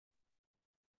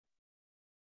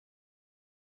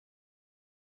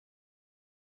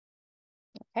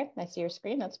Okay, I see your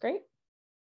screen. That's great.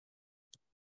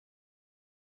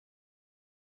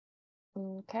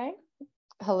 Okay.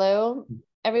 Hello,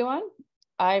 everyone.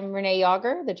 I'm Renee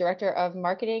Yager, the Director of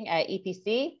Marketing at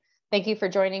EPC. Thank you for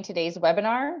joining today's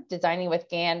webinar, Designing with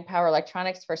GaN Power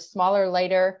Electronics for Smaller,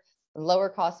 Lighter, Lower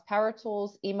Cost Power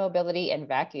Tools, eMobility, and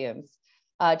Vacuums.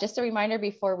 Just a reminder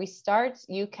before we start,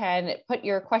 you can put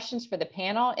your questions for the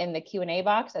panel in the Q&A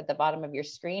box at the bottom of your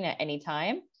screen at any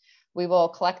time. We will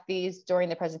collect these during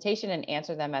the presentation and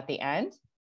answer them at the end.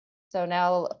 So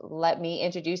now let me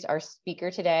introduce our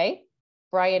speaker today.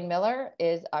 Brian Miller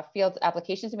is a Field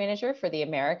Applications Manager for the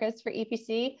Americas for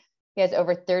EPC. He has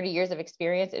over 30 years of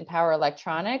experience in power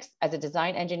electronics as a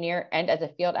design engineer and as a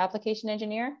field application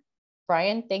engineer.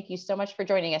 Brian, thank you so much for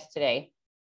joining us today.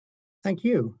 Thank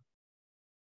you.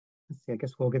 Let's see, I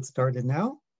guess we'll get started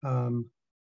now. Thank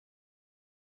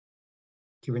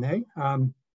you, Renee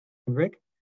and Rick.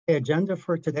 The agenda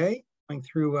for today, going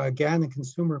through GaN and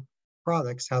consumer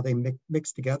products, how they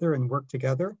mix together and work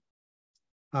together.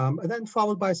 And then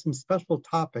followed by some special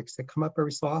topics that come up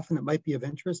every so often that might be of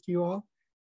interest to you all.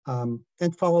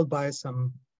 Then followed by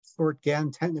some short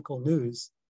GaN technical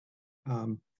news.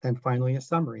 Then finally a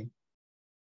summary.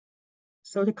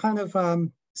 So to kind of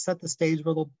set the stage a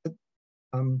little bit,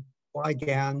 why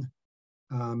GaN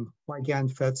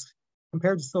FETs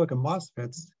compared to silicon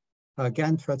MOSFETs?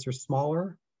 GaN FETs are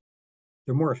smaller,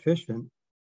 they're more efficient,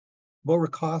 lower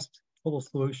cost total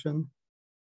solution,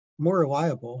 more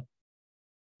reliable.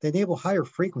 They enable higher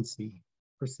frequency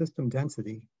for system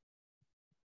density,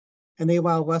 and they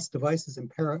allow less devices in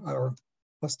parallel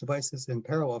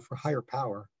for higher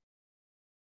power.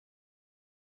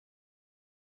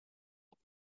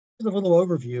 Here's a little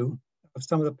overview of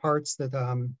some of the parts that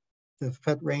the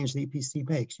FET range the EPC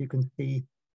makes. You can see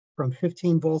from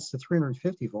 15 volts to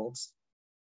 350 volts.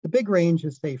 The big range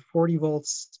is say 40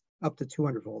 volts up to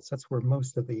 200 volts. That's where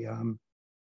most of the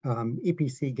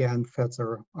EPC GaN FETs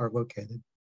are located.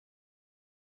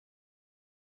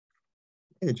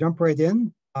 To jump right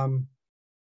in,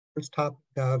 first topic,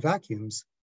 vacuums,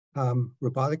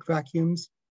 robotic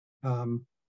vacuums,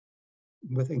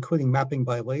 including mapping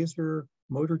by laser,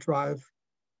 motor drive,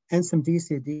 and some DC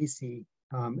to DC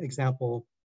example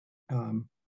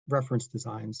reference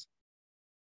designs.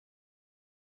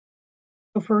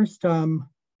 So first, the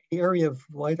area of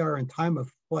lidar and time of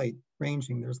flight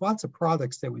ranging. There's lots of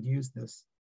products that would use this.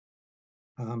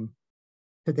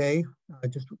 Today,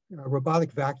 just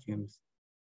robotic vacuums.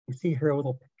 You see here a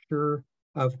little picture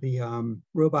of the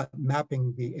robot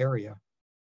mapping the area.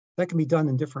 That can be done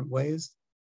in different ways.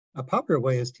 A popular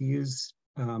way is to use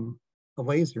a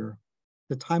laser,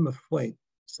 the time of flight.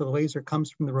 So the laser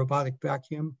comes from the robotic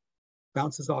vacuum,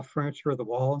 bounces off furniture or the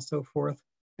wall and so forth,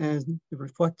 and the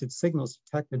reflected signal is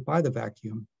detected by the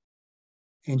vacuum.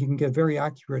 And you can get very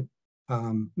accurate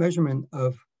measurement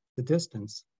of the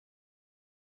distance.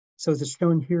 So as it's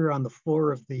shown here on the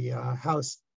floor of the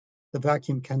house, the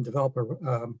vacuum can develop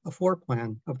a floor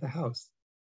plan of the house.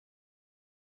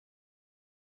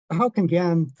 How can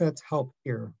GaN FETs help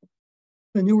here?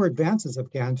 The newer advances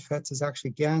of GaN FETs is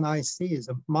actually GaN IC, is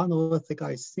a monolithic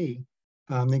IC.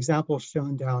 An example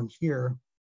shown down here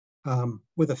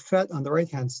with a FET on the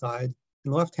right-hand side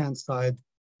and the left-hand side,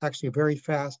 actually a very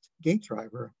fast gate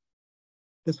driver.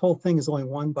 This whole thing is only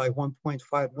 1 by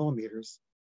 1.5 millimeters.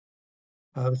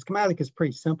 The schematic is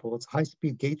pretty simple. It's a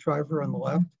high-speed gate driver on the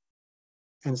left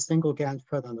and a single GaN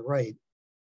FET on the right.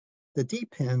 The D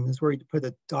pin is where you put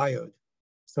a diode.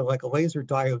 So like a laser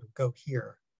diode would go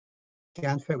here.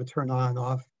 GaN FET would turn on and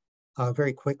off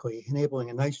very quickly, enabling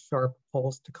a nice sharp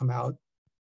pulse to come out,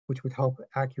 which would help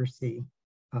accuracy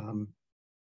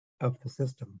of the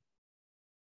system.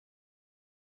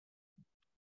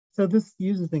 So this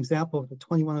uses an example of the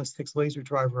 2106 laser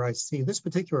driver IC. This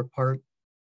particular part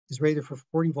is rated for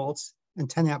 40 volts and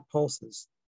 10 amp pulses.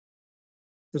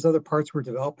 There's other parts we're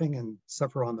developing and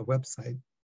several on the website.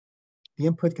 The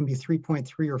input can be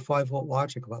 3.3 or 5 volt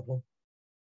logic level.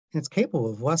 And it's capable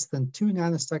of less than 2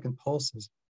 nanosecond pulses,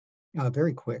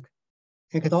 very quick.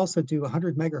 It could also do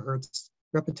 100 megahertz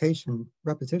repetition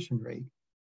rate.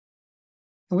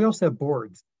 And we also have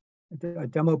boards, a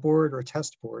demo board or a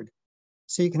test board.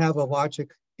 So you can have a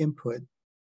logic input.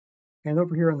 And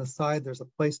over here on the side, there's a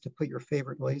place to put your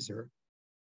favorite laser.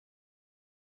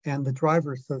 And the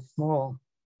driver is so small,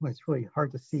 well, it's really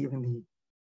hard to see even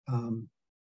the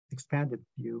expanded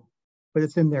view, but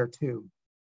it's in there too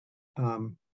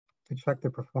to check the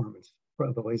performance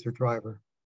for the laser driver.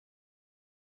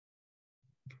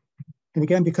 And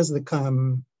again, because of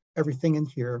the everything in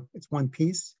here, it's one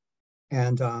piece,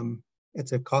 and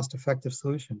it's a cost-effective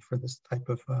solution for this type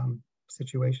of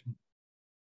situation.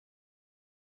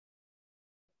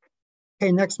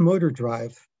 Okay, next, motor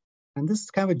drive. And this is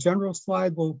kind of a general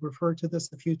slide. We'll refer to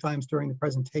this a few times during the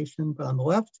presentation, but on the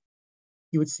left,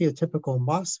 you would see a typical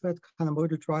MOSFET kind of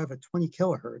motor drive at 20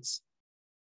 kilohertz.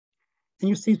 And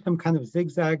you see some kind of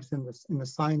zigzags in the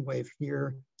sine wave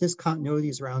here,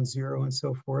 discontinuities around 0 and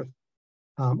so forth.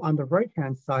 On the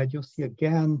right-hand side, you'll see a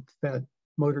GaN-fed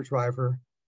motor driver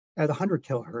at 100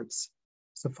 kilohertz,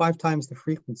 so 5 times the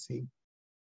frequency.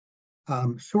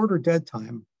 Shorter dead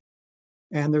time,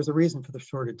 and there's a reason for the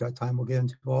shorter dead time we'll get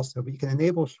into also, but you can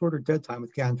enable shorter dead time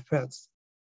with GaN FETs.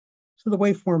 So the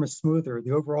waveform is smoother,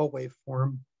 the overall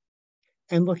waveform.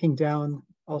 And looking down,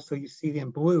 also you see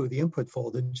in blue, the input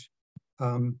voltage.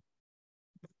 You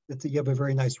have a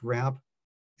very nice ramp,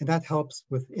 and that helps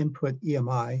with input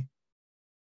EMI.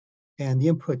 And the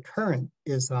input current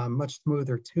is much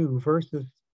smoother too, versus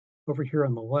over here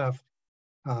on the left,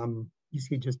 you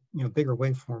see just bigger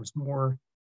waveforms, more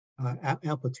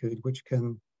amplitude, which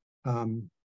can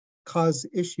cause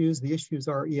issues. The issues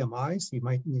are EMI, so you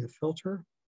might need a filter,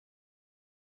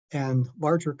 and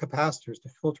larger capacitors to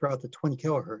filter out the 20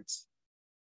 kilohertz.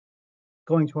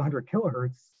 Going to 100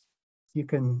 kilohertz, you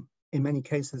can, in many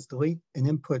cases, delete an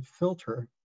input filter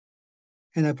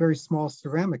and have very small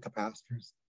ceramic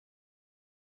capacitors.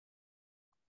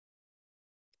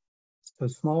 So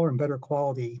smaller and better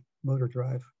quality motor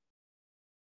drive.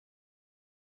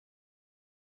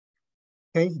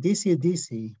 Okay, DC to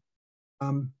DC.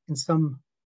 In some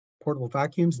portable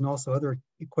vacuums and also other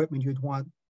equipment, you'd want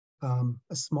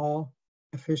a small,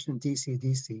 efficient DC to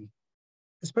DC,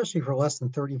 especially for less than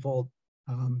 30 volt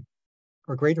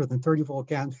or greater than 30 volt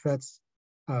GaN FETs.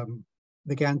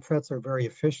 The GaN FETs are very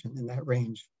efficient in that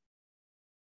range.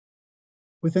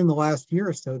 Within the last year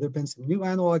or so, there have been some new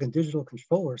analog and digital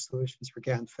controller solutions for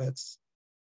GaN FETs.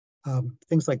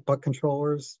 Things like buck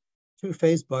controllers,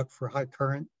 2-phase buck for high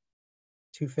current,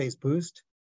 2-phase boost,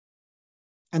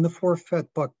 and the 4-FET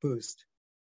buck boost.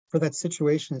 For that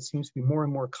situation, it seems to be more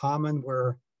and more common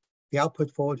where the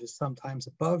output voltage is sometimes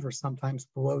above or sometimes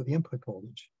below the input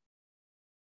voltage.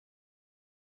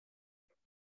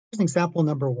 Here's an example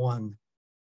number 1,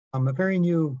 a very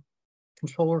new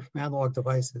controller from Analog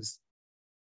Devices.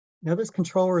 Now this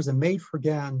controller is a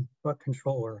made-for-GaN buck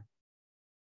controller.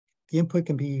 The input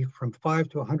can be from 5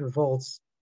 to 100 volts.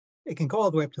 It can go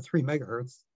all the way up to 3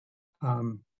 megahertz,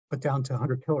 but down to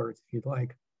 100 kilohertz if you'd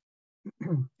like.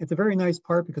 It's a very nice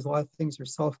part because a lot of things are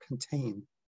self-contained.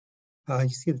 You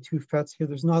see the 2 FETs here.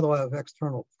 There's not a lot of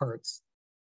external parts.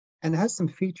 And it has some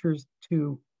features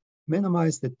to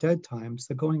minimize the dead time.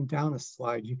 So going down a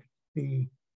slide, you can see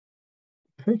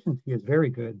efficiency is very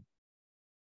good.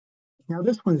 Now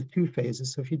this one is 2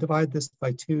 phases. So if you divide this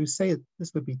by 2, say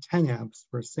this would be 10 amps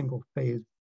for a single phase,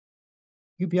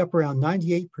 you'd be up around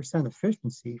 98%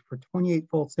 efficiency for 28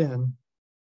 volts in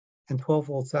and 12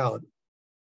 volts out.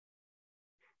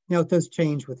 Now it does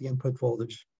change with the input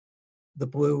voltage. The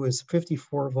blue is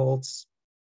 54 volts,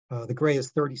 the gray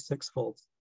is 36 volts.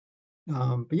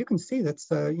 But you can see that's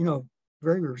very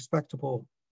respectable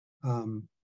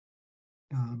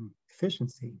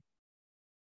efficiency.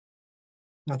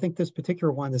 And I think this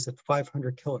particular one is at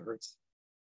 500 kilohertz.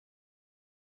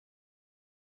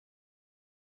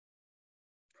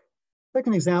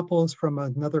 Second example is from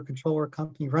another controller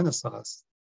company, Renesas,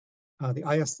 the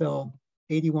ISL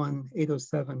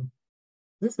 81807.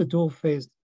 This is a dual phase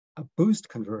boost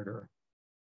converter.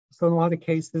 So in a lot of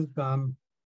cases,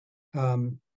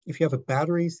 if you have a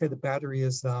battery, say the battery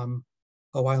is,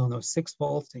 6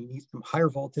 volts, and you need some higher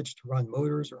voltage to run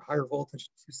motors or higher voltage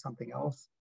to do something else.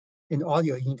 In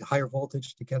audio, you need higher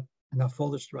voltage to get enough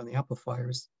voltage to run the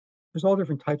amplifiers. There's all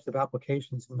different types of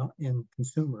applications in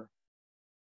consumer.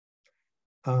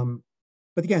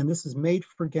 But again, this is made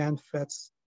for GaN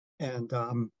FETs, and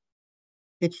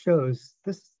it shows,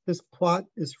 this plot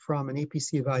is from an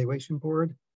APC evaluation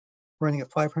board running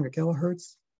at 500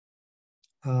 kilohertz.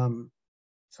 Some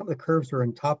of the curves are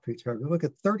in top view chart. We look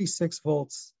at 36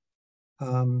 volts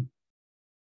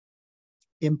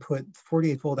input,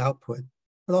 48 volt output,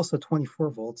 but also 24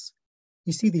 volts.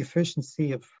 You see the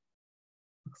efficiency of,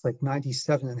 looks like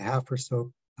 97.5 or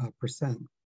so percent.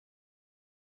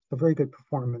 So very good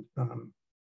performance out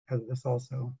of this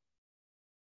also.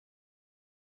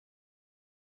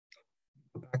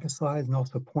 Go back a slide and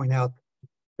also point out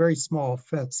very small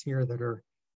FETs here that are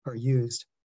used.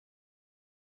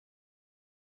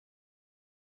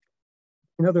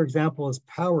 Another example is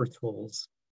power tools.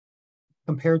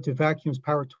 Compared to vacuums,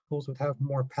 power tools would have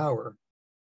more power.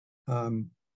 And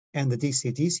the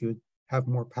DC-DC would have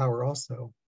more power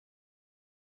also.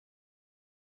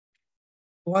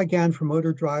 Why GaN for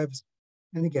motor drives?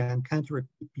 And again, kind of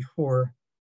repeat before,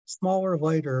 smaller,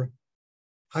 lighter,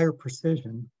 higher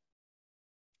precision,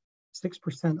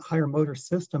 6% higher motor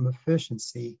system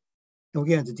efficiency, and we'll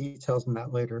get into details on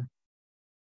that later,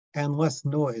 and less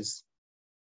noise.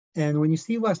 And when you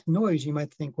see less noise, you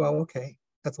might think, well, okay,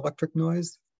 that's electric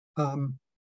noise.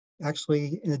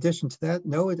 Actually, in addition to that,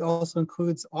 no, it also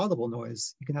includes audible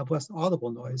noise. You can have less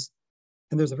audible noise.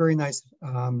 And there's a very nice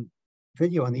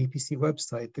video on the EPC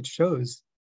website that shows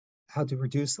how to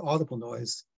reduce audible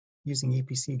noise using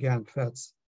EPC GaN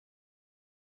FETs.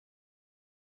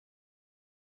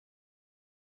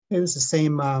 Okay, this is the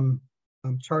same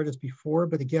chart as before,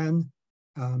 but again,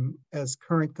 as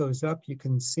current goes up, you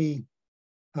can see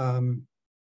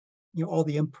all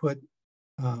the input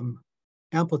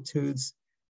amplitudes.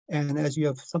 And as you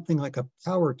have something like a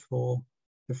power tool,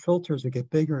 the filters will get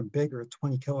bigger and bigger at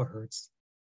 20 kilohertz.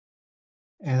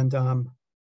 And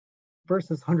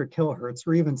versus 100 kilohertz,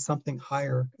 or even something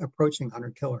higher approaching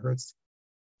 100 kilohertz,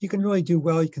 you can really do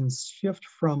well. You can shift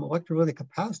from electrolytic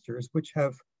capacitors, which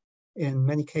have, in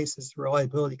many cases,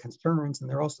 reliability concerns, and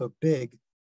they're also big,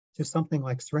 to something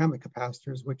like ceramic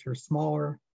capacitors, which are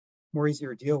smaller, more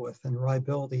easier to deal with, and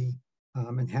reliability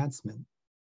enhancement.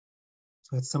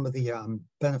 So that's some of the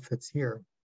benefits here.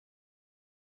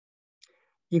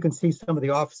 You can see some of the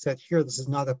offset here. This is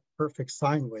not a perfect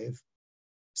sine wave.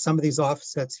 Some of these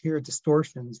offsets here,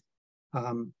 distortions,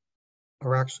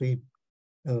 are actually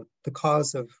the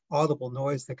cause of audible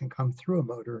noise that can come through a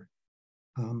motor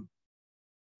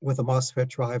with a MOSFET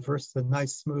drive versus a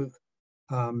nice smooth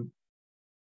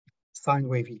sine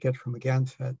wave you get from a GaN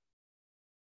FET.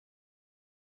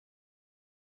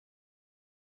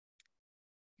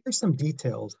 Here's some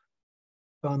details.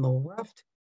 On the left,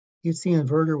 you see an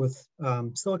inverter with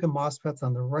silicon MOSFETs.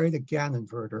 On the right, a GaN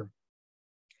inverter.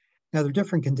 Now, there are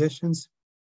different conditions,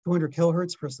 200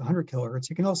 kilohertz versus 100 kilohertz.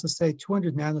 You can also say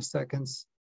 200 nanoseconds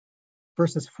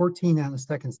versus 14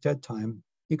 nanoseconds dead time.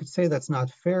 You could say that's not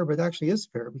fair, but it actually is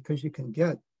fair because you can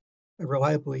get a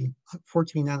reliably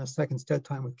 14 nanoseconds dead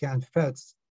time with GaN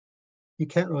FETs. You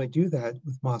can't really do that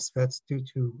with MOSFETs due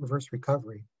to reverse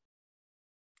recovery.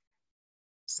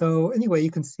 So anyway,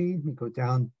 you can see, let me go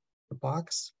down the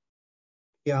box.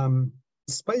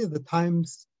 Despite of the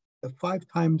 5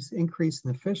 times increase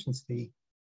in efficiency,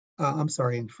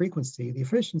 in frequency, the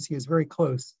efficiency is very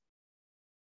close.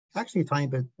 Actually a tiny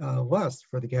bit less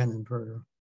for the GaN inverter.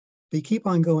 But you keep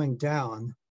on going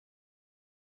down,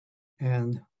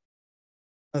 and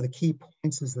the key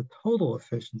points is the total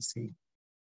efficiency.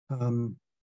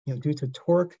 Due to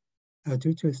torque,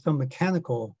 due to some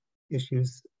mechanical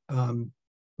issues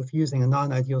with using a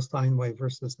non-ideal sine wave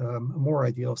versus a more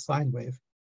ideal sine wave.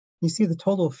 You see the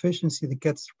total efficiency that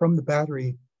gets from the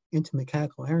battery into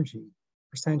mechanical energy,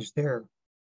 percentage there,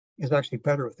 is actually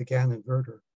better with the GaN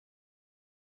inverter.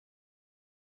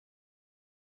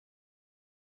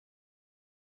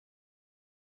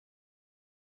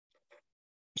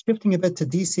 Shifting a bit to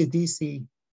DC-DC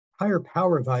higher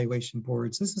power evaluation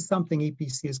boards. This is something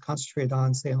EPC has concentrated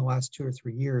on, say, in the last 2 or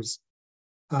 3 years.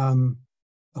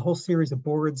 A whole series of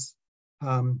boards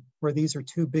where these are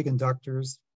 2 big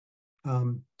inductors,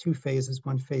 2 phases,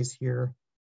 1 phase here.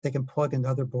 They can plug into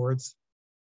other boards.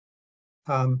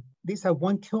 These have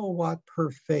 1 kilowatt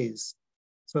per phase.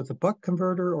 So it's a buck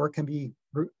converter, or it can be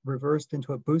reversed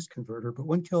into a boost converter, but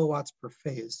 1 kilowatts per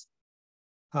phase.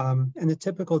 And the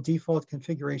typical default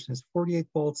configuration is 48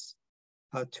 volts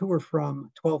to or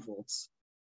from 12 volts.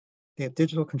 They have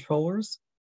digital controllers.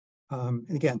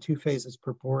 And again, 2 phases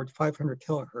per board, 500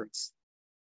 kilohertz.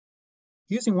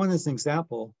 Using one as an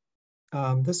example,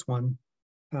 this one,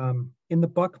 in the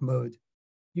buck mode,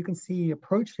 you can see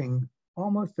approaching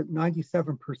almost at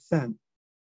 97%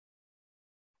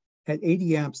 at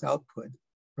 80 amps output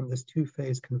from this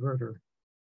 2-phase converter.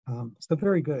 So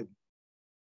very good.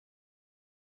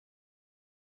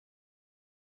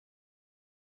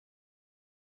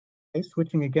 Okay,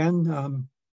 switching again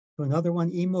to another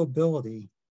one, eMobility,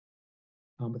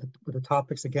 with the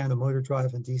topics again of motor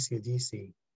drive and DC to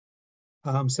DC.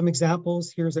 Some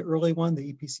examples, here's an early one,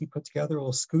 the EPC put together a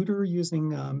little scooter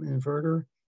using an inverter.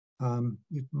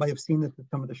 You might have seen this at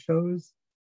some of the shows.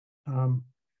 To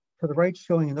the right,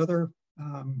 showing another,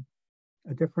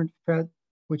 a different FET,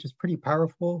 which is pretty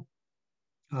powerful,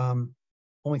 only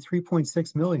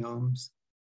 3.6 milliohms,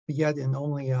 but yet in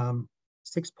only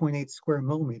 6.8 square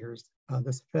millimeters,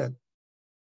 this FET.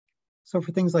 So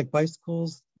for things like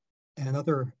bicycles and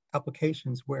other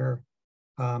applications where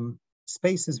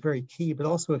space is very key, but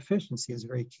also efficiency is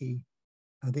very key,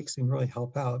 these can really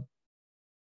help out.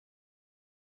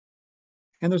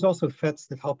 And there's also FETs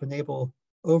that help enable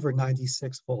over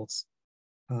 96 volts,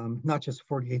 not just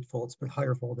 48 volts, but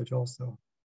higher voltage also.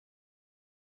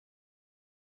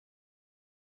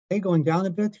 Okay, going down a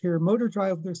bit here, motor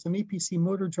drive, there's some EPC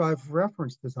motor drive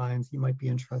reference designs you might be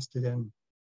interested in.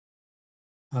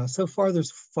 So far,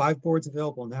 there's 5 boards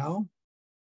available now,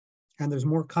 and there's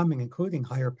more coming, including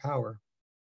higher power.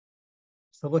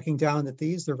 So looking down at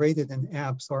these, they're rated in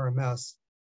amps RMS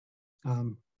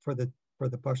for the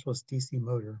brushless DC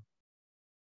motor.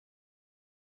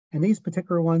 And these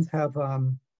particular ones have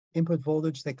input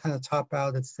voltage. They kind of top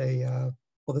out at, say,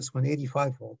 well, this one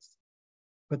 85 volts,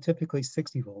 but typically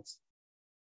 60 volts.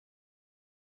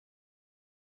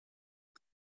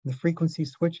 The frequency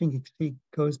switching, you can see,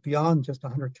 goes beyond just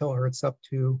 100 kilohertz up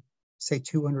to, say,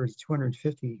 200 to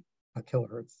 250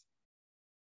 kilohertz.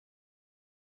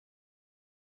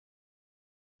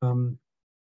 The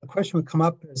question would come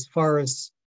up as far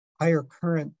as higher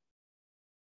current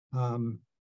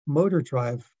motor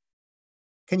drive.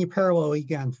 Can you parallel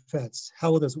eGaN FETs?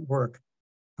 How does it work?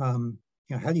 How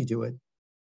do you do it?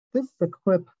 This is a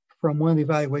clip from one of the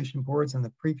evaluation boards on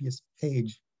the previous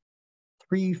page.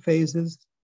 3 phases.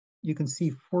 You can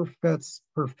see 4 FETs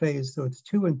per phase, so it's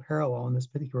 2 in parallel on this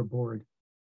particular board.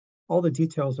 All the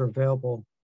details are available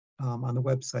on the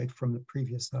website from the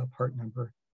previous part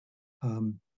number.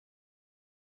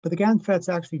 But the GaN FETs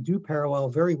actually do parallel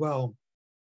very well.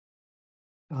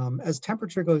 As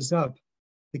temperature goes up,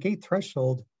 the gate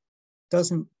threshold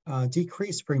doesn't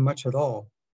decrease very much at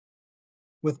all.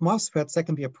 With MOSFETs, that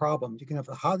can be a problem. You can have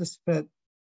the hottest FET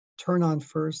turn on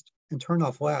first and turn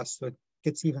off last, so it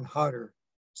gets even hotter.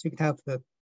 So you can have the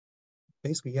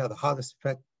hottest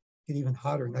FET get even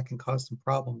hotter, and that can cause some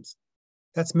problems.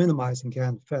 That's minimized in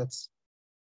GaN FETs.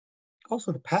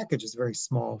 Also, the package is very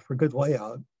small for good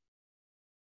layout.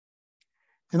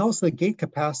 And also, the gate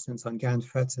capacitance on GaN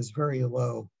FETs is very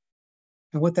low.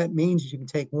 And what that means is you can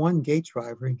take one gate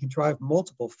driver and you can drive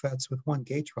multiple FETs with one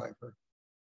gate driver.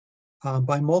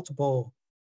 By multiple,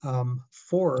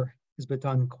 4 has been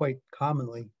done quite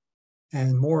commonly,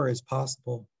 and more is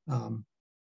possible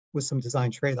with some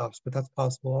design trade-offs, but that's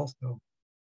possible also.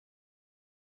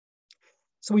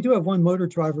 So we do have one motor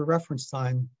driver reference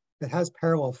sign that has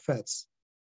parallel FETs,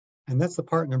 and that's the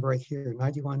part number right here,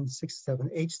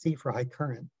 9167HC for high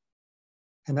current.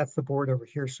 And that's the board over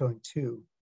here showing 2.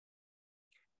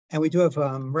 And we do have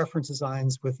reference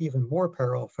designs with even more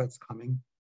parallel FETs coming.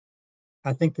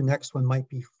 I think the next one might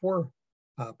be 4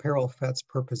 parallel FETs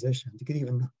per position to get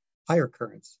even higher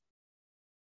currents.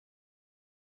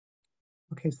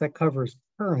 Okay, so that covers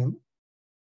current.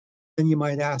 Then you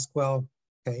might ask, well,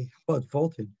 okay, how about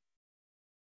voltage?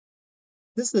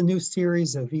 This is a new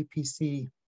series of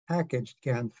EPC packaged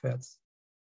GaN FETs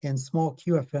in small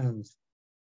QFNs.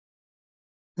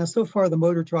 Now, so far, the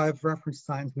motor drive reference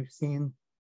signs we've seen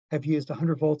have used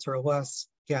 100 volts or less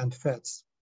GaN FETs.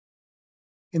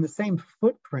 In the same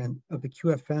footprint of the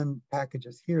QFN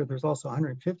packages here, there's also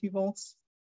 150 volts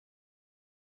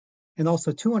and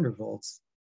also 200 volts.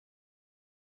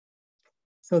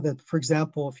 So that, for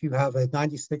example, if you have a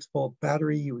 96 volt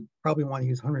battery, you would probably want to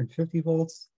use 150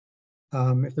 volts.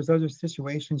 If there's other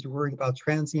situations you're worried about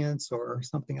transients or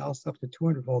something else, up to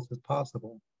 200 volts is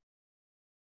possible.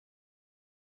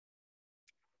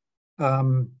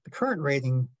 The current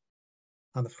rating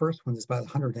on the first one is about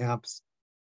 100 amps,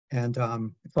 and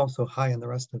it's also high in the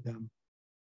rest of them.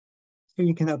 So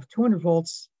you can have 200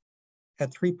 volts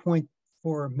at 3.4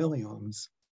 milliohms,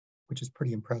 which is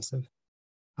pretty impressive,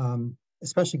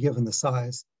 especially given the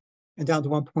size, and down to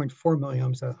 1.4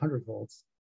 milliohms at 100 volts.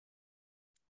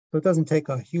 So it doesn't take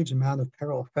a huge amount of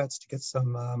parallel FETs to get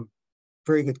some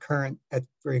very good current at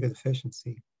very good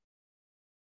efficiency.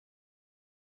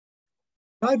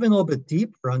 Dive in a little bit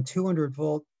deeper on 200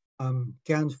 volt GaN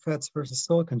FETs versus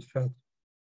silicon FET.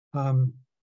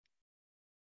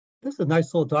 This is a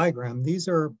nice little diagram. These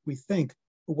are, we think,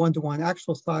 a one-to-one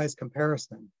actual size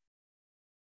comparison,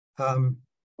 or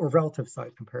relative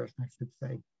size comparison, I should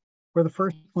say, where the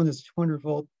first one is 200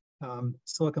 volt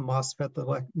silicon MOSFET,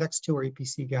 the next 2 are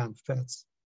EPC GaN FETs.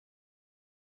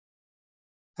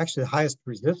 Actually, the highest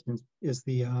resistance is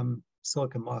the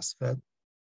silicon MOSFET.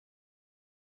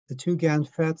 The 2 GaN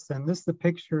FETs, and this is the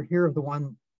picture here of the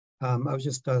one I was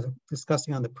just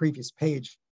discussing on the previous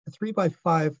page, a 3 by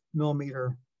 5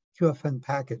 millimeter QFN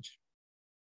package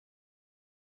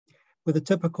with a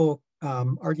typical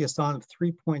RDS-on of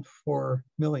 3.4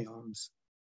 milliohms.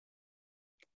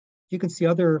 You can see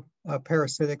other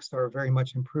parasitics are very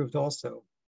much improved also.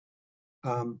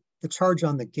 The charge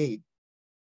on the gate,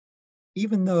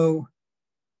 even though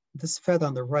this FET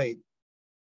on the right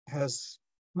has,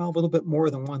 well, a little bit more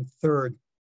than 1/3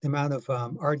 the amount of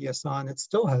RDS-on, it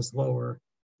still has lower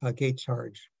gate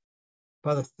charge,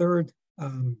 about 1/3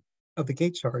 of the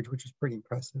gate charge, which is pretty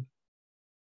impressive.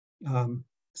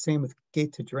 Same with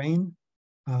gate to drain.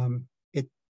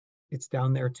 It's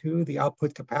down there too. The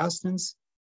output capacitance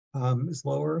is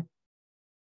lower.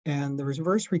 And the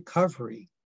reverse recovery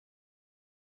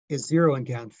is 0 in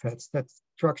GaN FETs. That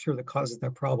structure that causes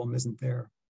that problem isn't there.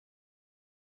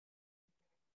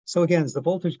 So again, as the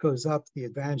voltage goes up, the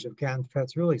advantage of GaN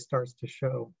FETs really starts to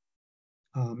show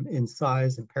in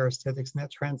size and parasitics, and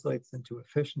that translates into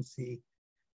efficiency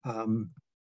and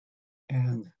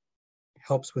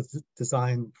helps with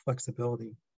design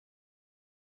flexibility.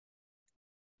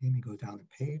 Let me go down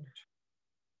a page.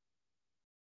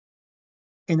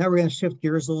 And now we're going to shift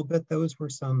gears a little bit. Those were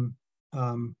some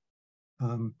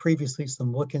previously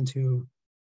some look into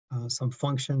some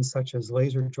functions such as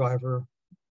laser driver,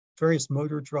 various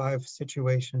motor drive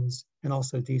situations, and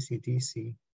also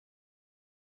DC-DC.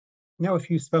 Now a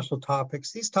few special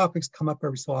topics. These topics come up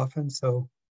every so often, so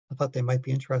I thought they might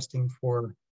be interesting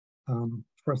for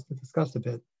us to discuss a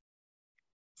bit.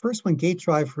 First one, gate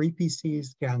drive for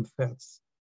EPCs, GaN FETs.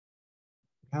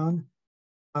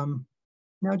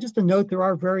 Now just a note, there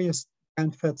are various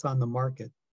GaN FETs on the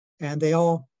market, and they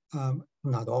all,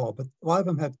 not all, but a lot of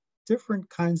them have different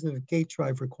kinds of gate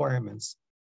drive requirements.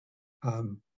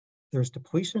 There's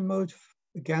depletion mode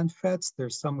GaN FETs,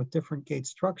 there's some with different gate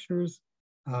structures,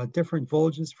 different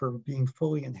voltages for being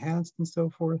fully enhanced and so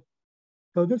forth.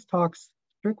 So this talks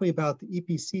strictly about the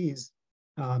EPCs,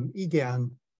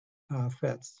 eGaN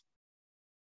FETs.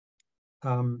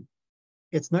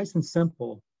 It's nice and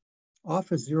simple.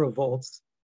 Off is 0 volts.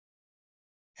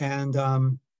 And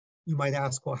you might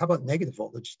ask, well, how about negative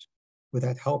voltage? Would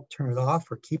that help turn it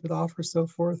off or keep it off or so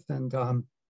forth? And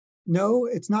no,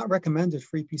 it's not recommended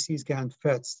for EPCs GaN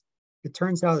FETs. It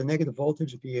turns out a negative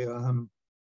voltage would be a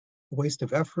waste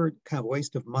of effort, kind of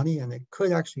waste of money, and it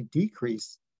could actually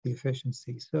decrease the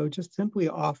efficiency. So just simply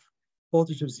off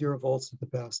voltage of 0 volts is the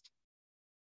best.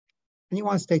 And you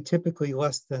want to stay typically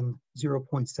less than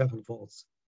 0.7 volts.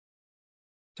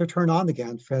 To turn on the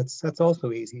GaN FETs, that's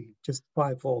also easy, just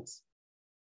 5 volts.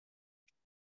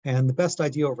 And the best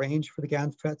ideal range for the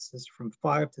GaN FETs is from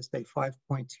 5 to say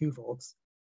 5.2 volts.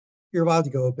 You're allowed to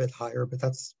go a bit higher, but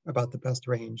that's about the best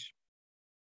range.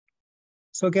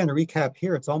 So again, to recap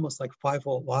here, it's almost like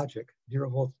 5-volt logic. 0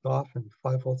 volts is off and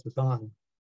 5 volts is on.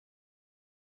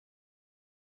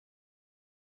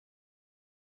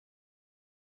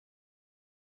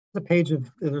 The page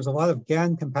of, there's a lot of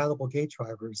GaN compatible gate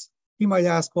drivers. You might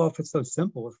ask, well, if it's so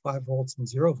simple with 5 volts and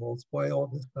 0 volts, why all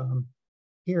this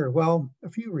here? Well, a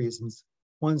few reasons.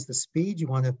 One's the speed. You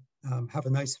want to have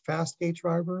a nice fast gate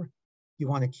driver. You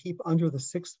want to keep under the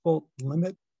 6-volt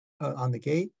limit on the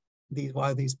gate. A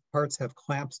lot of these parts have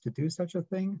clamps to do such a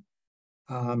thing.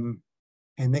 And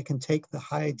they can take the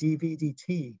high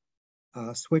dV/dt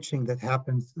switching that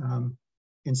happens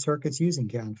in circuits using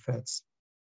GaN FETs.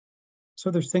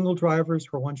 So there's single drivers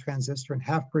for 1 transistor and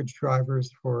half-bridge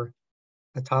drivers for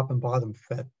a top and bottom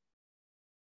FET.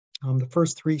 The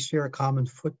first 3 share a common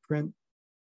footprint.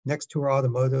 Next 2 are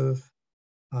automotive.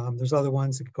 There's other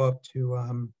ones that go up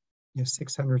to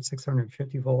 600,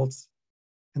 650 volts.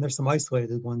 And there's some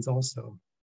isolated ones also.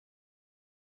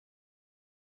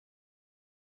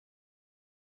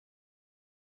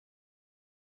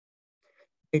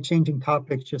 Okay, changing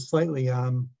topics just slightly.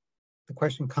 The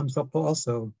question comes up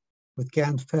also with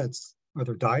GaN FETs. Are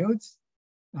there diodes?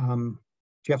 Do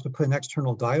you have to put an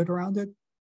external diode around it?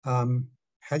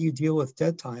 How do you deal with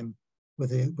dead time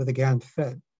with a GaN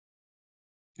FET?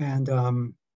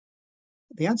 And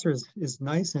the answer is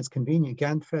nice and it's convenient.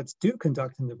 GaN FETs do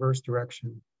conduct in the reverse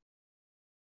direction.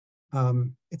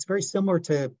 It's very similar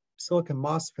to silicon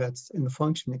MOSFETs in the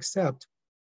function, except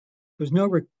there's no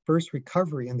reverse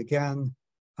recovery in the GaN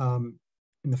in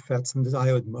the FETs in the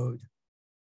diode mode.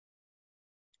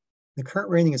 The current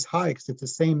rating is high because it's the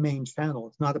same main channel.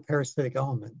 It's not a parasitic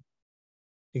element.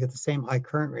 You get the same high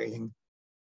current rating.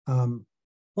 One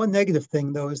negative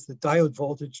thing, though, is the diode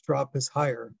voltage drop is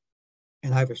higher.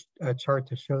 And I have a chart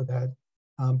to show that.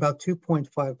 About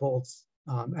 2.5 volts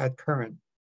at current.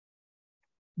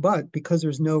 But because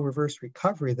there's no reverse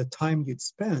recovery, the time you'd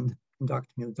spend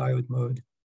conducting in the diode mode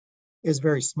is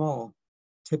very small,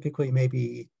 typically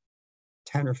maybe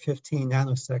 10 or 15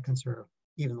 nanoseconds or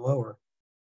even lower.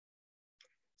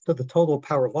 So the total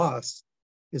power loss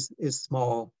is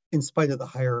small in spite of the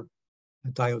higher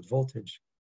diode voltage.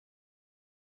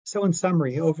 So in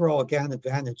summary, overall GaN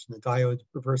advantage in the diode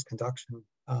reverse conduction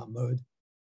mode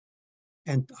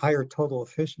and higher total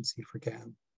efficiency for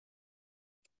GaN.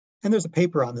 And there's a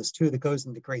paper on this too that goes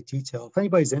into great detail. If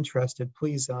anybody's interested,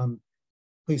 please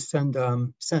send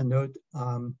a note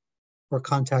or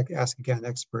contact Ask a GaN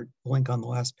Expert, link on the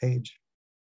last page.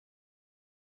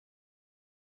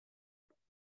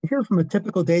 Here from a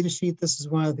typical data sheet, this is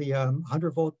one of the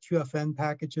 100-volt QFN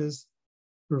packages,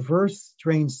 reverse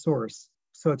drain source.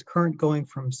 So it's current going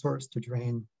from source to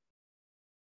drain.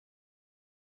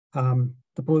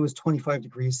 The blue is 25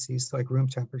 degrees C, so like room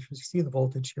temperature. You see the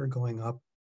voltage here going up.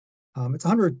 It's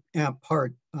 100 amp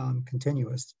part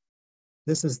continuous.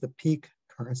 This is the peak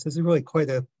current. So this is really quite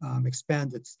a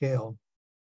expanded scale.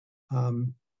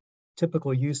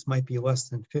 Typical use might be less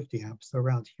than 50 amps, so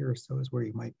around here so is where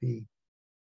you might be.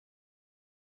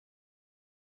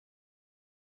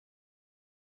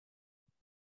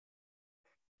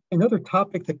 Another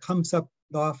topic that comes up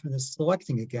often is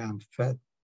selecting a GaN FET.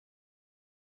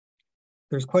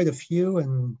 There's quite a few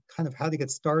and kind of how to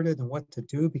get started and what to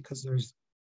do because there's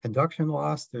conduction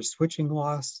loss, there's switching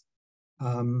loss,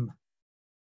 thermal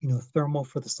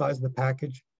for the size of the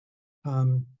package.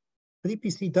 But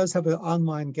EPC does have an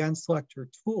online GaN selector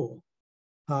tool.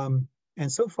 And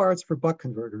so far it's for buck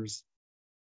converters.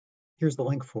 Here's the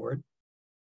link for it.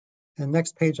 And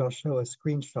next page, I'll show a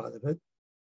screenshot of it.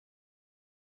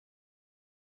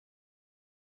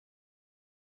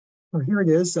 So here it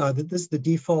is. This is the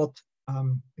default.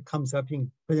 It comes up. You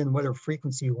can put in whatever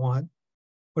frequency you want,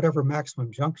 whatever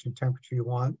maximum junction temperature you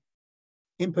want.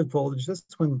 Input voltage, this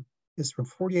one is from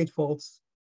 48 volts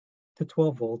to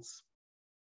 12 volts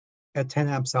at 10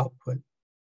 amps output.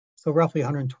 So roughly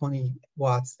 120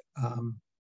 watts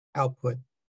output.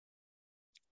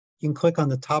 You can click on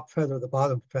the top FET or the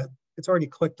bottom FET. It's already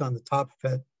clicked on the top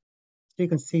FET. So you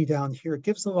can see down here, it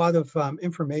gives a lot of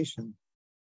information.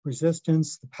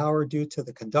 Resistance, the power due to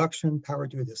the conduction, power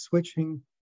due to switching.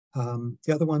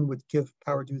 The other one would give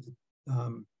power due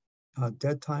to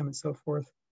dead time and so forth.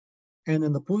 And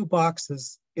in the blue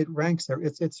boxes, it ranks there.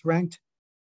 It's ranked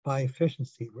by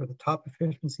efficiency, where the top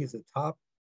efficiency is at the top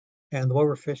and the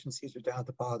lower efficiencies are down at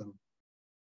the bottom.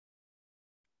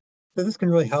 So this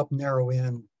can really help narrow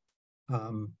in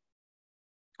on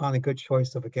a good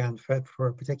choice of a GaN FET for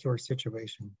a particular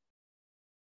situation.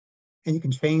 And you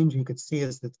can change, you could see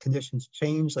as the conditions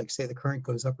change, like say the current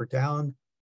goes up or down,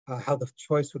 how the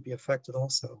choice would be affected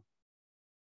also.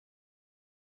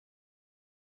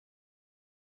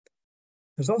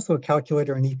 There's also a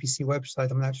calculator on the EPC website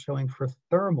I'm not showing for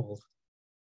thermals.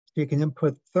 So you can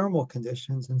input thermal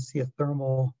conditions and see a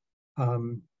thermal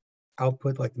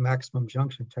output like the maximum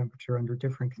junction temperature under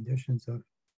different conditions of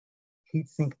heat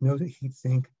sink, no heat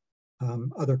sink,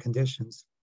 other conditions.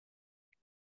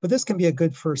 But this can be a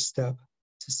good first step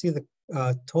to see the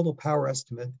total power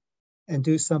estimate and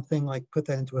do something like put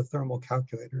that into a thermal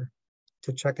calculator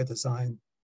to check a design.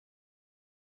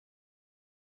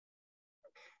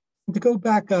 And to go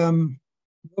back, the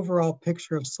overall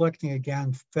picture of selecting a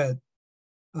GaN FET,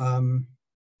 kind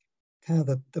of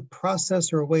the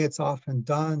process or a way it's often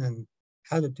done and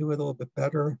how to do it a little bit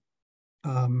better.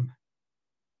 One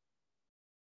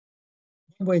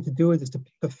way to do it is to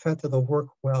pick a FET that'll work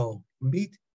well,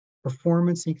 meet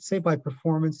performance. You can say by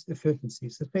performance, efficiency.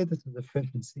 So say this is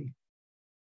efficiency.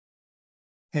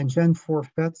 And Gen 4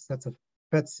 FETs, that's a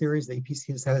FET series that EPC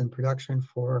has had in production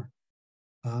for,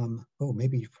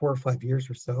 maybe 4 or 5 years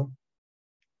or so.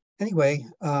 Anyway,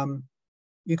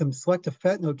 you can select a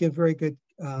FET and it'll give very good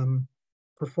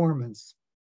performance.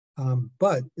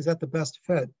 But is that the best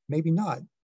FET? Maybe not,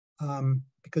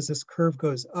 because this curve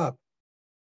goes up.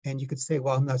 And you could say,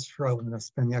 well, I'm not sure I'm going to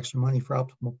spend the extra money for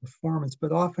optimal performance,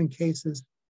 but often cases,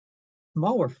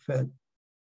 smaller FET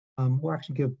will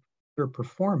actually give better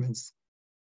performance.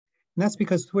 And that's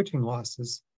because switching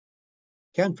losses.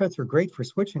 GaN FETs are great for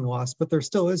switching loss, but there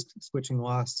still is switching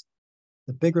loss.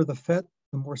 The bigger the FET,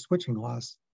 the more switching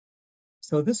loss.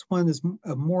 So this one is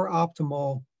a more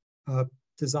optimal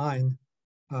design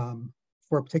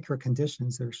for particular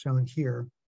conditions that are shown here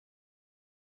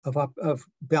of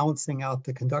balancing out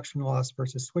the conduction loss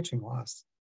versus switching loss.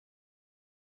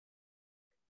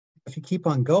 If you keep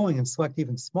on going and select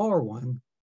even smaller one,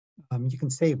 you can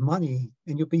save money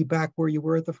and you'll be back where you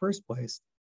were at the first place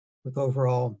with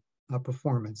overall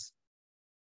performance.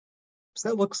 So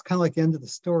that looks kind of like the end of the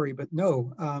story, but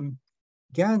no,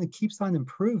 GaN, it keeps on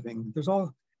improving. There's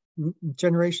all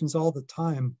generations all the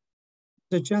time.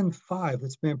 The Gen 5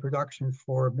 that's been in production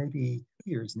for maybe 2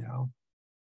 years now.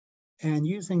 And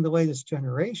using the latest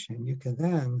generation, you can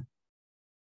then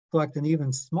select an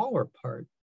even smaller part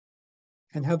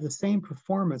and have the same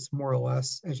performance, more or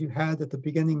less, as you had at the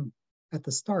beginning, at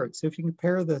the start. So if you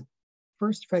compare the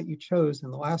first FET you chose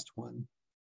and the last one,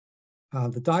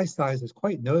 the die size is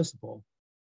quite noticeable.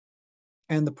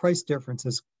 And the price difference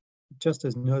is just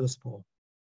as noticeable.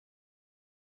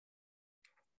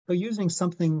 So using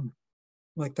something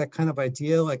like that kind of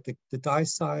idea, like the die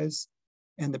size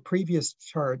and the previous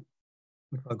chart,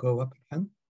 which I'll go up again.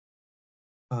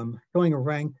 showing a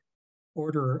ranked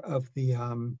order of the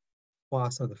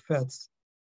loss of the FETs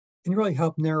can really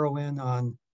help narrow in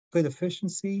on good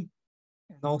efficiency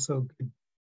and also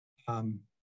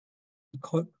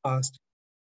good cost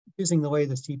using the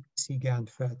latest EPC GaN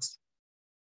FETs.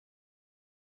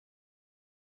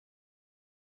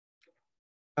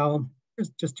 Now, here's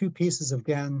just two pieces of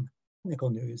GaN technical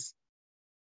news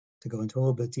to go into a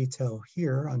little bit of detail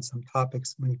here on some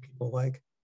topics many people like.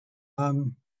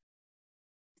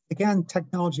 Again,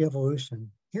 technology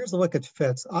evolution. Here's a look at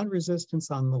FETs, on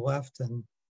resistance on the left and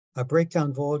a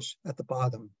breakdown voltage at the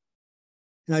bottom.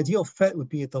 An ideal FET would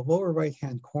be at the lower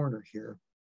right-hand corner here.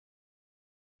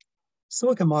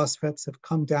 Silicon MOSFETs have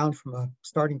come down from a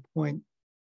starting point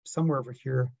somewhere over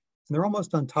here, and they're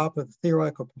almost on top of the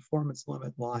theoretical performance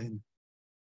limit line.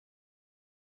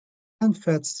 And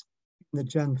FETs in the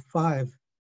Gen 5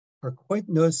 are quite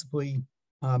noticeably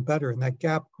better, and that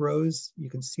gap grows. You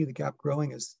can see the gap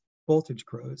growing as voltage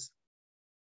grows.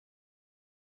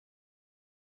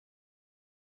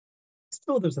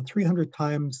 Still, there's a 300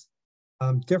 times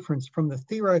difference from the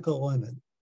theoretical limit.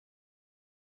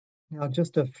 Now,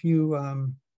 just a few,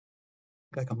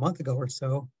 like a month ago or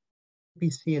so,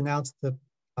 EPC announced the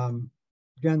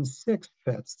Gen 6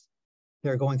 FETs.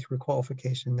 They're going through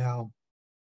qualification now.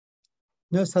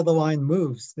 Notice how the line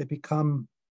moves. They become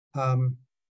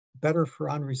better for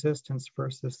on resistance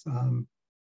versus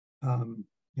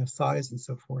size and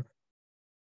so forth.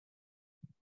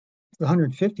 It's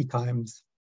 150 times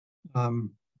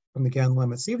from the GaN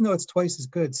limits. Even though it's twice as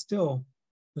good, still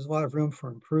there's a lot of room for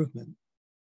improvement.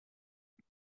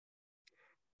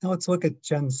 Now let's look at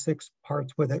Gen 6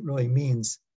 parts, what that really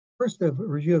means. First, a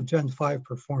review of Gen 5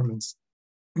 performance.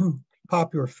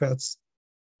 Popular FETs,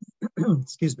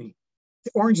 excuse me.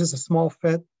 The orange is a small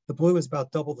FET, the blue is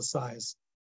about double the size.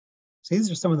 So these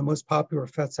are some of the most popular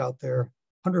FETs out there,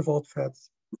 100-volt FETs.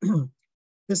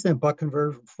 This is a buck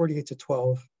converter from 48 to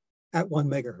 12 at 1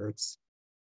 megahertz.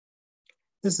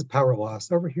 This is power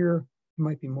loss. Over here, you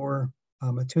might be more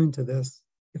attuned to this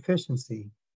efficiency.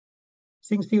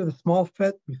 So you can see with a small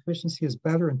FET, efficiency is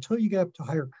better until you get up to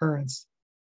higher currents,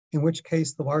 in which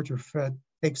case the larger FET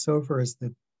takes over as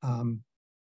the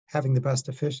having the best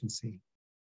efficiency.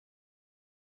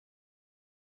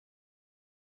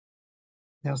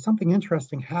 Now, something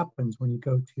interesting happens when you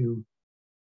go to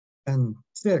Gen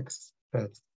 6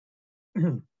 FETs.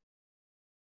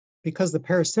 Because the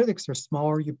parasitics are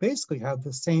smaller, you basically have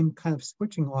the same kind of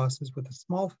switching losses with a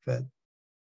small FET.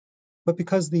 But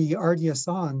because the RDS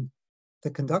on, the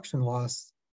conduction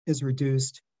loss is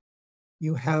reduced,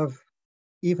 you have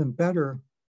even better,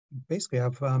 basically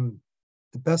have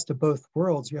the best of both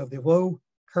worlds. You have the low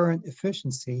current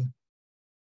efficiency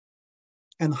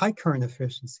and high current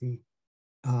efficiency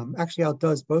actually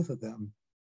outdoes both of them.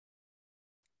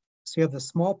 So you have the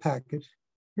small package.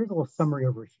 Here's a little summary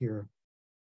over here.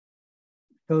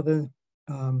 So the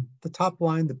top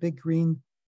line, the big green,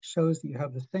 shows that you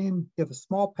have the same, you have a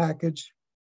small package.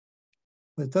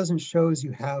 What it doesn't show is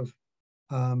you have,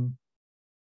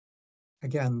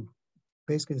 again,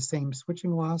 basically the same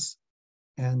switching loss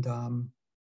and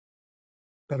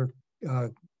better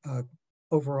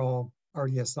overall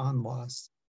RDS on loss,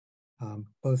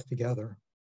 both together.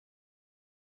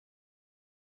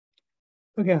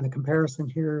 Again, the comparison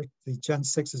here, the Gen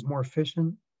 6 is more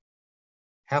efficient,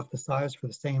 half the size for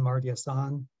the same RDS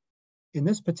on. In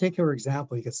this particular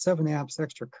example, you get 7 amps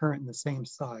extra current in the same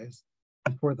size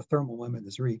before the thermal limit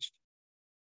is reached.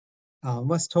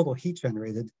 Less total heat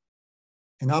generated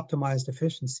and optimized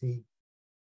efficiency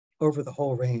over the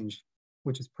whole range,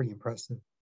 which is pretty impressive.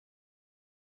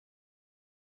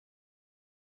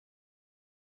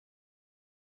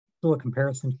 Still a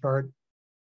comparison chart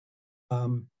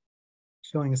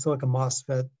showing a silicon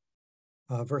MOSFET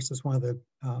versus one of the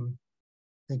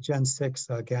Gen 6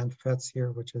 GaN FETs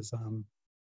here, which is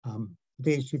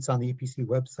data sheets on the EPC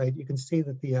website. You can see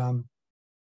that the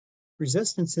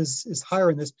resistance is higher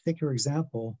in this particular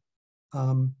example,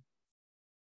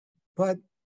 but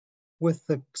with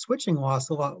the switching loss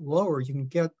a lot lower, you can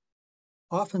get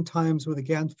oftentimes with a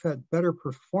GaN FET better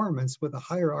performance with a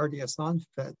higher RDS on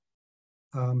FET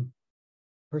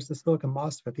versus silicon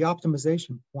MOSFET. The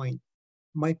optimization point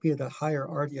might be at a higher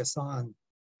RDS on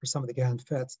for some of the GaN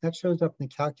FETs. That shows up in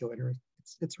the calculator.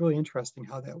 It's really interesting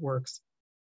how that works.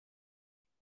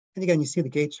 And again, you see the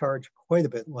gate charge quite a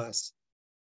bit less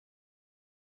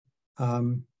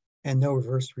and no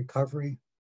reverse recovery.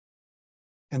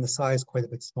 And the size quite a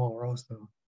bit smaller also.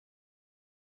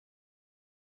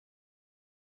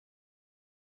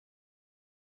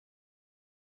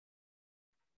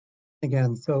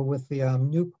 Again, so with the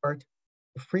new part,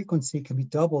 the frequency can be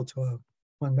doubled to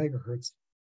 1 megahertz.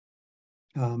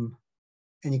 and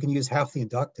you can use half the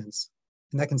inductance,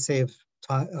 and that can save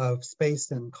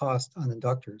space and cost on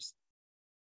inductors.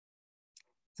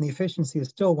 And the efficiency is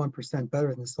still 1% better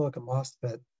than the silicon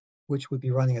MOSFET, which would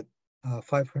be running at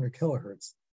 500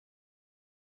 kilohertz.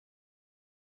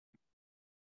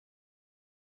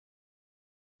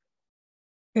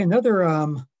 Okay,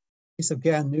 another piece of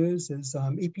GaN news is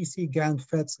EPC GaN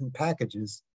FETs and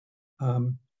packages.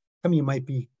 Some of you might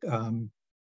be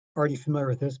already familiar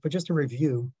with this, but just a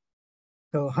review.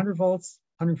 So 100 volts,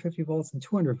 150 volts, and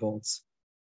 200 volts.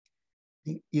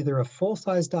 Either a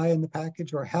full-size die in the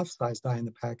package or a half-size die in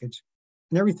the package.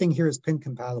 And everything here is pin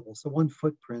compatible, so one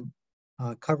footprint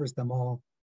covers them all.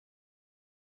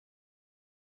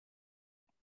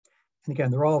 And again,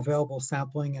 they're all available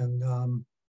sampling, and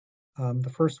the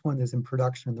first one is in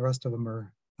production. The rest of them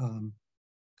are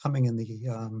coming in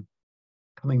the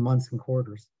coming months and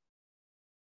quarters.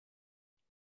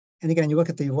 And again, you look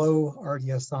at the low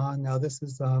RDS on. Now this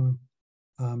is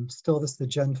still the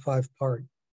Gen 5 part.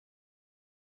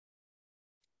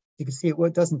 You can see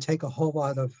it doesn't take a whole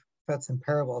lot of FETs in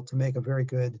parallel to make a very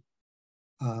good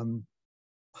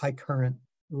high current,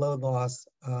 low loss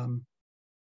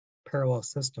parallel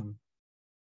system.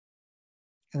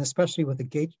 And especially with the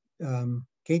gate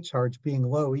charge being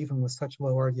low, even with such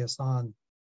low RDS on,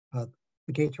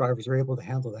 the gate drivers are able to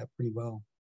handle that pretty well.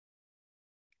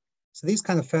 So these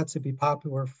kind of FETs would be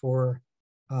popular for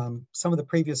some of the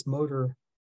previous motor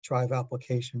drive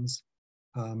applications,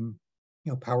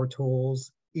 power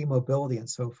tools, eMobility, and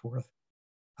so forth.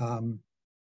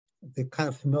 The kind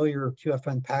of familiar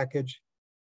QFN package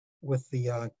with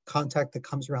the contact that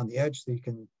comes around the edge so you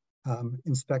can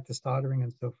inspect the soldering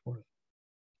and so forth.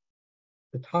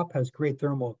 The top has great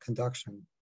thermal conduction.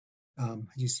 As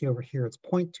you see over here, it's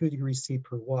 0.2 degrees C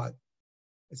per watt.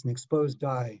 It's an exposed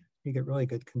die. You get really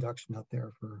good conduction out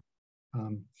there for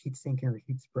heat sinking or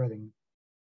heat spreading.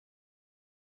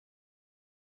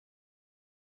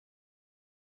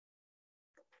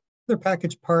 The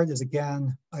package part is a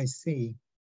GaN IC.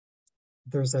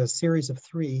 There's a series of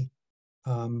 3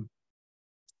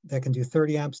 that can do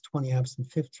 30 amps, 20 amps,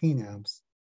 and 15 amps.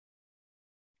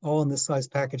 All in this size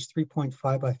package,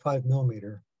 3.5 by 5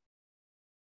 millimeter.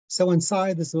 So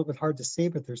inside, this is a little bit hard to see,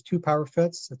 but there's 2 power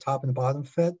FETs, the top and the bottom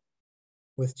FET,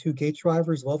 with 2 gate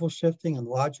drivers, level shifting, and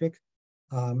logic.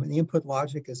 And the input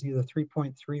logic is either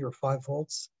 3.3 or 5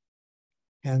 volts,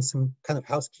 and some kind of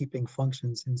housekeeping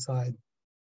functions inside.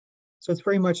 So it's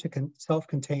very much a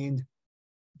self-contained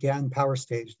GaN power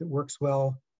stage that works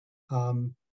well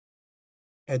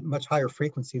at much higher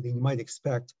frequency than you might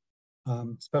expect,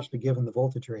 especially given the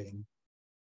voltage rating.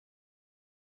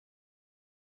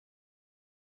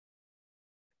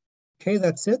 Okay,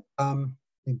 that's it. Again,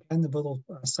 the little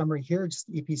summary here, just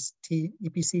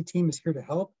EPC team is here to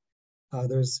help.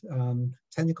 There's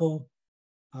technical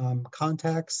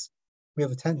contacts. We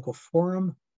have a technical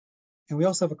forum. And we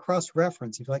also have a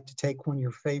cross-reference. If you'd like to take one of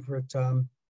your favorite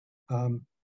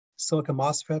silicon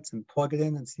MOSFETs and plug it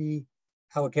in and see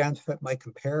how a GaN FET might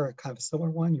compare a kind of a similar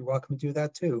one, you're welcome to do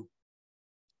that too.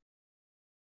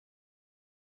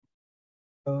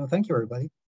 So thank you,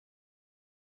 everybody.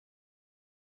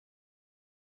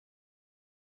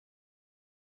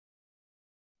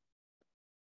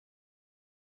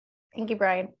 Thank you,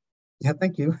 Brian. Yeah,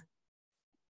 thank you.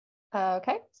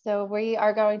 Okay, so we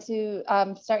are going to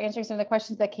start answering some of the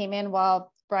questions that came in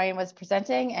while Brian was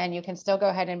presenting, and you can still go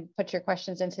ahead and put your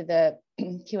questions into the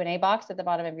Q&A box at the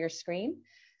bottom of your screen.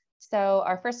 So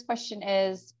our first question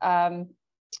is,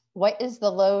 what is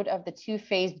the load of the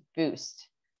 2-phase boost?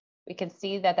 We can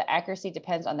see that the accuracy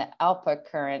depends on the output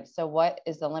current. So what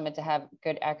is the limit to have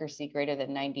good accuracy greater than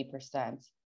 90%?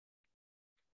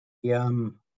 Yeah,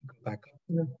 go back up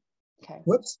here. Okay.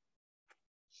 Whoops.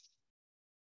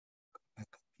 Back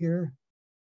up here.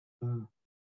 It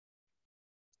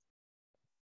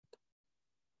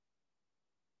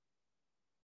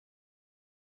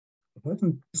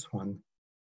wasn't this one. I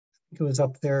think it was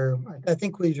up there. I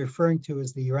think what he's referring to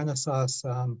is the Renesas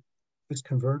boost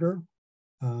converter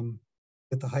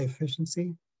with the high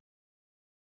efficiency.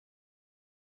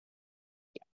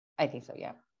 I think so,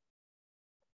 yeah.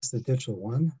 It's the digital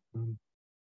one.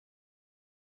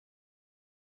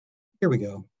 Here we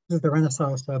go. This is the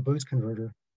Renesas boost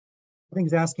converter. I think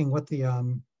he's asking what the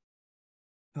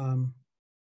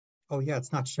oh yeah,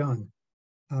 it's not shown.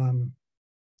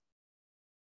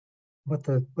 What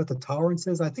the tolerance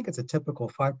is. I think it's a typical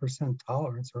 5%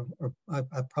 tolerance, or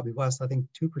probably less. I think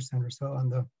 2% or so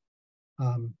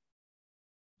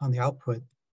on the output.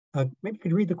 Maybe you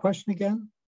could read the question again.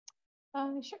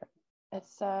 Sure. It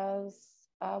says,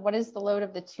 what is the load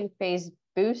of the 2-phase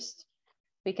boost?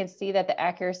 we can see that the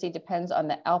accuracy depends on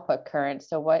the output current.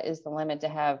 So what is the limit to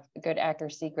have good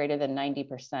accuracy greater than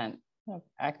 90%?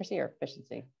 Accuracy or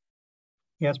efficiency?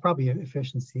 Yeah, it's probably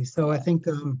efficiency. So I think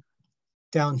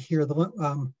down here,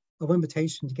 the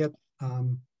limitation to get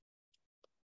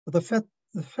the FET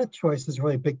choice is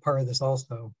really a big part of this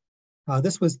also.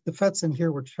 The FETs in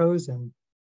here were chosen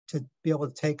to be able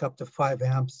to take up to 5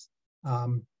 amps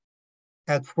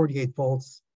at 48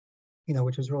 volts,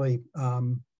 which is really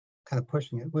kind of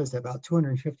pushing it. What is it, about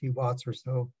 250 watts or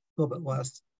so, a little bit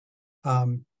less.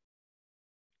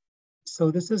 So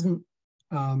this isn't,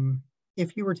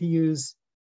 if you were to use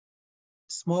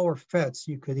smaller FETs,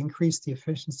 you could increase the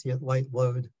efficiency at light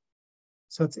load.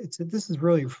 So this is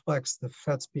really reflects the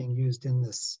FETs being used in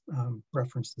this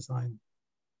reference design.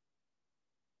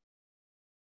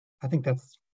 I hope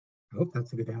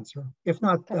that's a good answer. If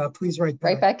not, please write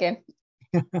back. Right back in.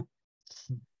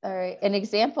 All right, in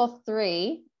example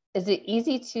 3, is it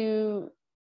easy to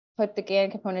put the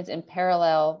GaN components in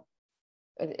parallel?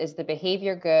 Is the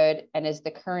behavior good, and is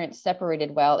the current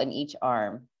separated well in each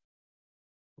arm?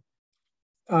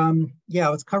 Yeah,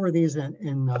 let's cover these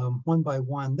in one by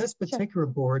one. This particular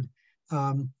board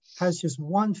has just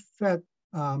one FET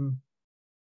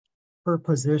per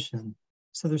position.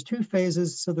 So there's 2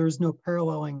 phases, so there's no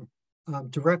paralleling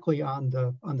directly on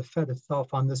the FET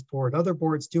itself on this board. Other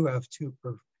boards do have 2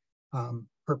 per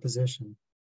position.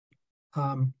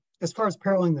 As far as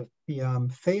paralleling the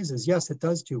phases, yes, it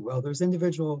does do well. There's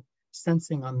individual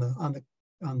sensing on the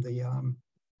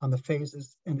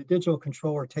phases, and the digital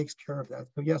controller takes care of that.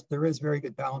 So yes, there is very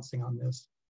good balancing on this,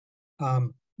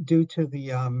 due to the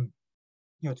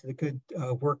to the good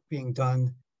work being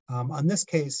done. On this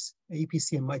case,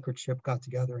 EPC and Microchip got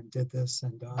together and did this,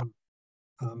 and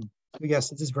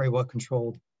yes, it is very well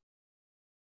controlled.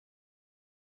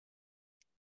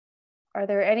 Are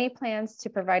there any plans to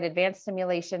provide advanced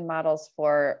simulation models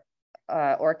for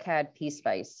OrCAD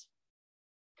PSpice?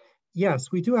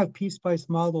 Yes, we do have PSpice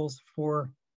models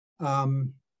for, I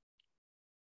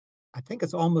think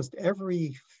it's almost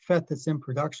every FET that's in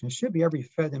production. It should be every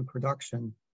FET in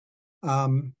production,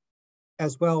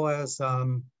 as well as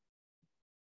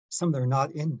some that are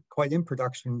not quite in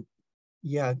production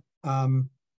yet. Yeah,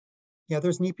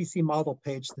 there's an EPC model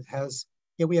page that has,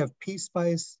 we have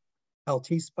PSpice,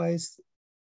 LT-Spice,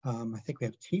 I think we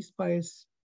have T-Spice,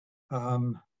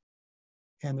 and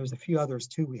there's a few others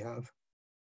too we have.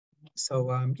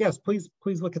 So yes, please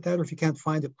look at that, or if you can't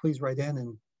find it, please write in,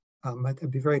 and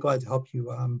I'd be very glad to help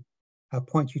you,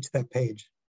 point you to that page.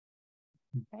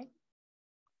 Okay.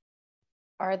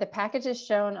 Are the packages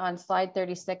shown on slide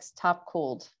 36 top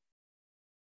cooled?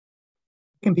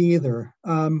 It can be either.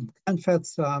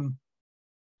 FETs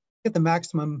get the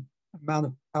maximum amount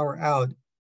of power out,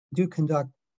 do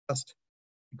conduct test.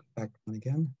 Go back on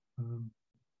again.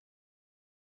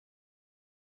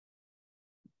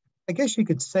 I guess you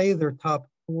could say they're top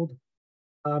cooled.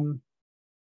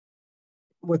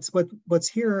 What's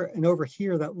here and over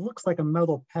here that looks like a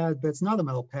metal pad, but it's not a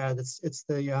metal pad. It's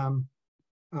the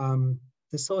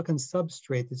silicon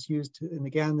substrate that's used, and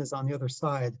the GaN is on the other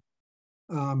side.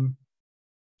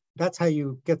 That's how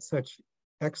you get such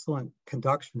excellent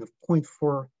conduction of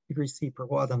 0.4 degrees C per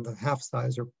watt on the half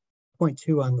size, or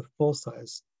 0.2 on the full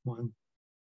size one.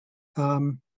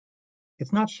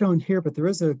 It's not shown here, but there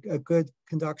is a good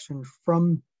conduction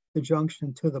from the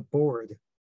junction to the board.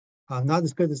 Not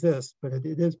as good as this, but it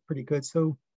is pretty good.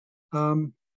 So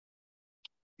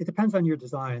it depends on your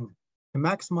design. To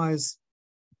maximize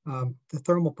the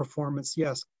thermal performance,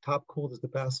 yes, top cooled is the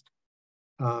best.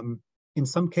 In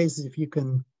some cases, if you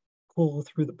can cool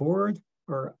through the board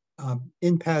or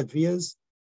in-pad vias,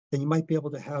 then you might be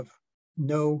able to have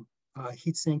no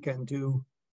heatsink and do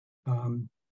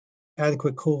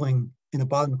adequate cooling in a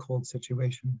bottom cold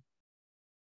situation.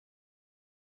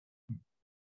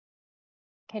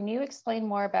 Can you explain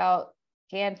more about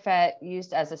GaN FET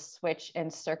used as a switch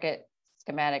in circuit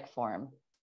schematic form?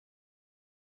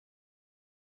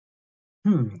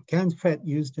 GaN FET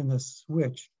used in a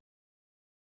switch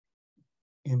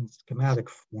in schematic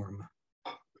form.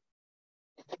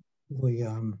 Really,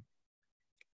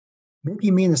 maybe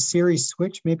you mean a series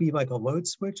switch, maybe like a load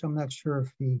switch. I'm not sure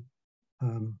if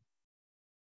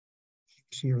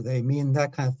she or they mean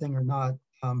that kind of thing or not.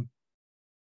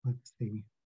 Let's see.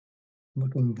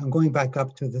 I'm going back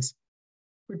up to this.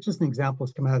 Just an example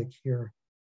schematic here.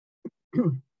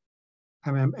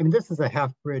 I mean, this is a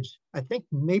half bridge. I think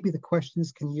maybe the question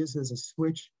is, can you use it as a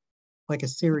switch, like a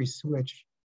series switch?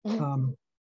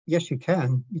 Yes, you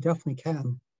can. You definitely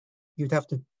can. You'd have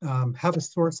to have a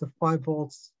source of 5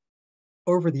 volts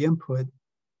over the input,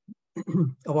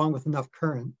 along with enough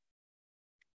current.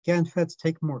 GaN FETs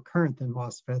take more current than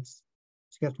MOSFETs,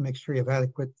 so you have to make sure you have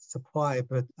adequate supply.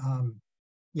 But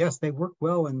yes, they work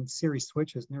well in series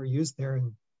switches, and they're used there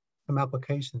in some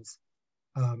applications.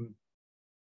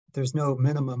 There's no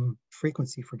minimum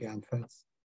frequency for GaN FETs.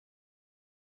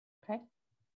 Okay.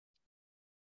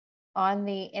 On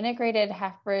the integrated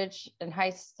half-bridge and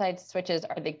high-side switches,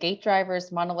 are the gate drivers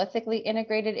monolithically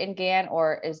integrated in GaN,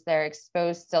 or is there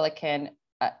exposed silicon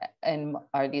and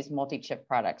are these multi-chip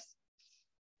products?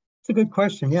 It's a good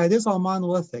question. Yeah, it is all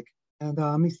monolithic. And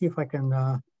let me see if I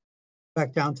can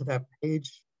back down to that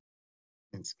page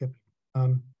and skip.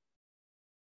 Yeah,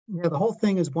 the whole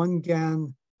thing is one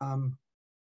GaN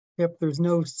chip. There's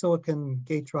no silicon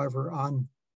gate driver on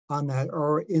that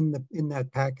or in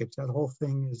that package. That whole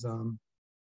thing is here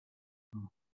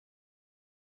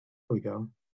we go.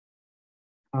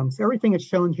 So everything that's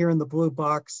shown here in the blue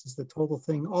box is the total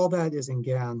thing. All that is in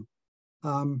GaN.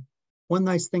 One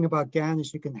nice thing about GaN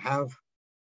is you can have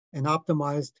an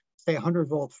optimized, say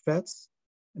 100-volt FETs,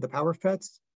 the power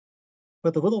FETs,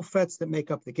 but the little FETs that make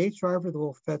up the gate driver, the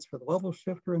little FETs for the level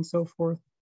shifter and so forth,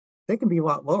 they can be a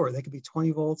lot lower. They can be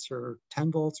 20 volts or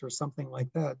 10 volts or something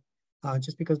like that,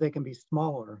 just because they can be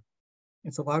smaller.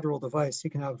 It's a lateral device. You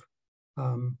can have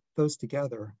those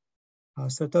together.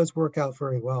 So it does work out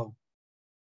very well.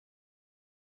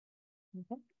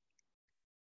 Okay.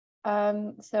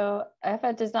 So I have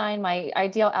a design, my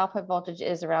ideal output voltage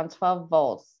is around 12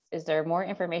 volts. Is there more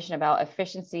information about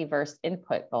efficiency versus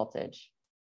input voltage?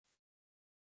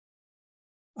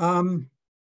 I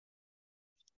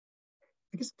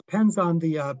guess it depends on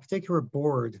the particular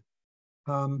board.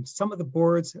 Some of the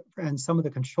boards and some of the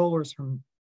controllers from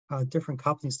different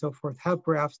companies, so forth, have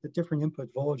graphs at different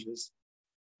input voltages.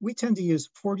 We tend to use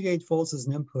 48 volts as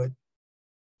an input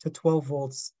to 12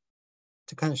 volts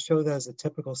to kind of show that as a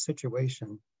typical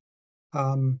situation.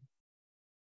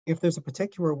 If there's a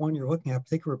particular one you're looking at, a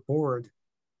particular board,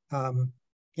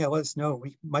 yeah, let us know.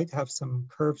 We might have some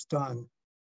curves done.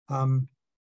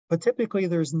 But typically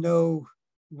there's no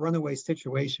runaway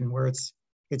situation where it's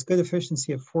good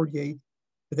efficiency of 48,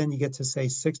 but then you get to say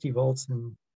 60 volts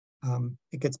and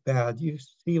it gets bad. You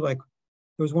see, like,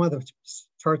 there was one of the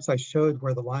charts I showed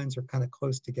where the lines are kind of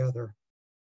close together.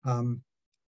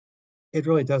 It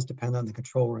really does depend on the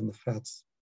controller and the FETs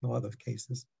in a lot of those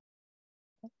cases.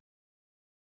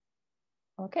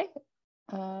 Okay.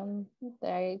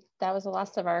 That was the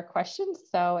last of our questions.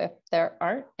 So if there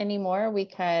aren't any more, we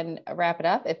can wrap it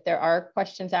up. If there are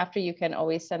questions after, you can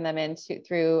always send them in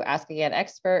through Ask a GaN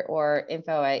Expert or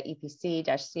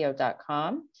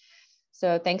info@epc-co.com.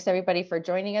 So thanks everybody for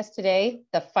joining us today.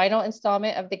 The final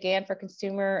installment of the GaN for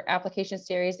Consumer Application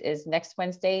Series is next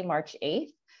Wednesday, March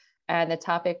 8th. And the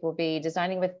topic will be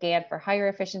designing with GaN for higher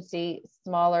efficiency,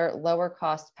 smaller, lower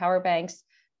cost power banks,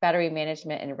 battery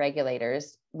management, and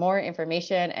regulators. More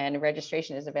information and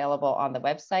registration is available on the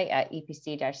website at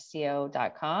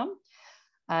epc-co.com.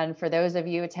 And for those of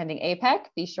you attending APEC,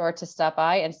 be sure to stop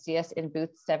by and see us in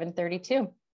booth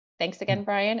 732. Thanks again,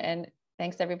 Brian, and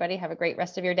thanks everybody. Have a great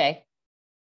rest of your day.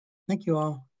 Thank you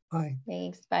all. Bye.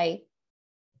 Thanks. Bye.